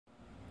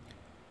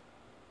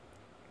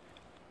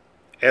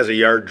As a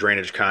yard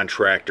drainage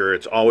contractor,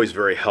 it's always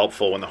very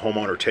helpful when the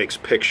homeowner takes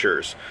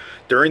pictures.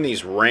 During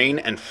these rain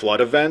and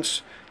flood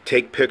events,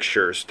 take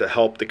pictures to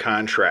help the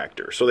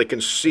contractor so they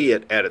can see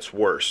it at its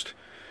worst,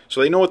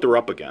 so they know what they're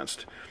up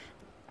against.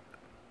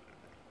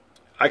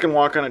 I can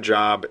walk on a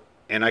job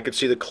and I can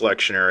see the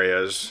collection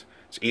areas.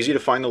 It's easy to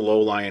find the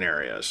low-lying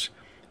areas,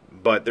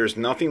 but there's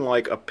nothing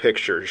like a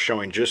picture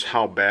showing just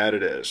how bad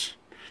it is.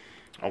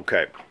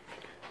 Okay.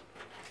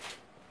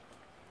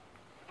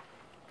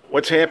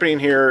 What's happening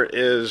here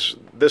is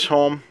this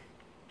home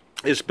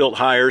is built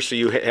higher, so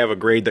you have a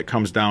grade that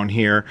comes down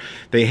here.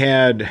 They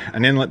had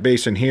an inlet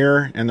basin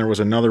here, and there was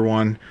another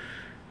one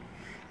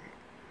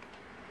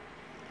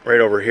right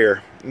over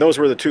here. And those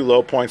were the two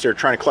low points. They were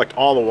trying to collect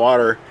all the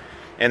water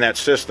in that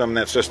system.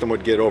 That system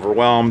would get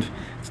overwhelmed.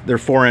 They're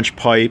 4-inch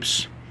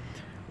pipes.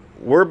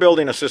 We're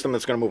building a system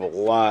that's going to move a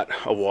lot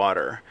of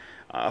water.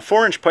 A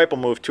 4-inch pipe will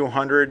move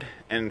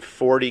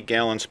 240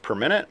 gallons per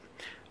minute.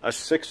 A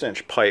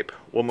 6-inch pipe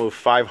will move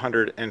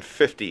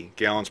 550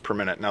 gallons per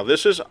minute. Now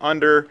this is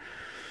under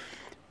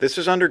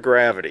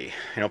gravity.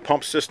 You know,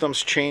 pump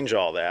systems change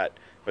all that,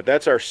 but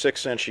that's our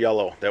 6-inch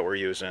yellow that we're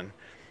using.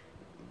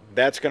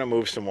 That's going to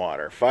move some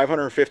water.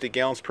 550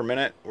 gallons per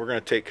minute, we're going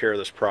to take care of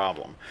this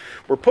problem.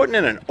 We're putting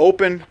in an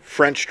open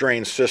French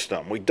drain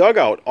system. We dug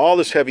out all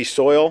this heavy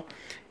soil,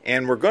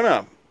 and we're going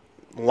to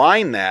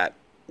line that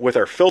with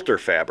our filter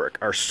fabric,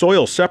 our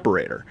soil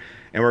separator.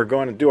 And we're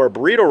going to do our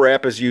burrito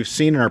wrap as you've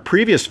seen in our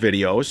previous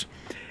videos.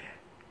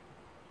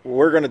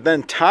 We're going to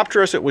then top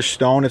dress it with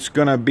stone. It's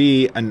going to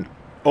be an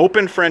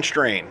open French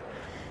drain.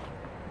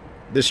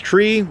 This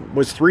tree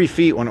was 3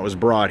 feet when it was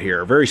brought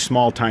here, a very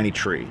small, tiny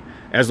tree.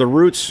 As the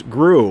roots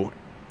grew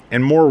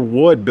and more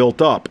wood built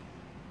up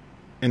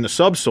in the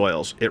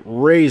subsoils, it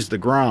raised the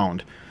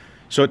ground.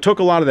 So it took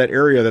a lot of that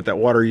area that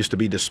water used to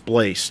be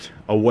displaced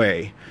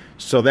away.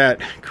 So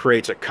that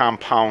creates a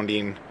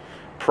compounding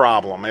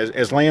problem.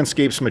 As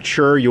landscapes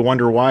mature, you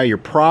wonder why your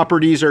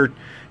properties are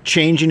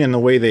changing in the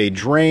way they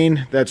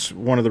drain. That's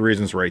one of the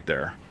reasons right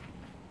there.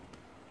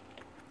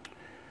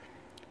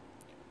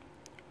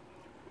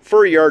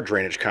 For a yard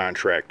drainage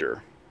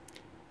contractor,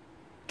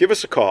 give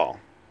us a call.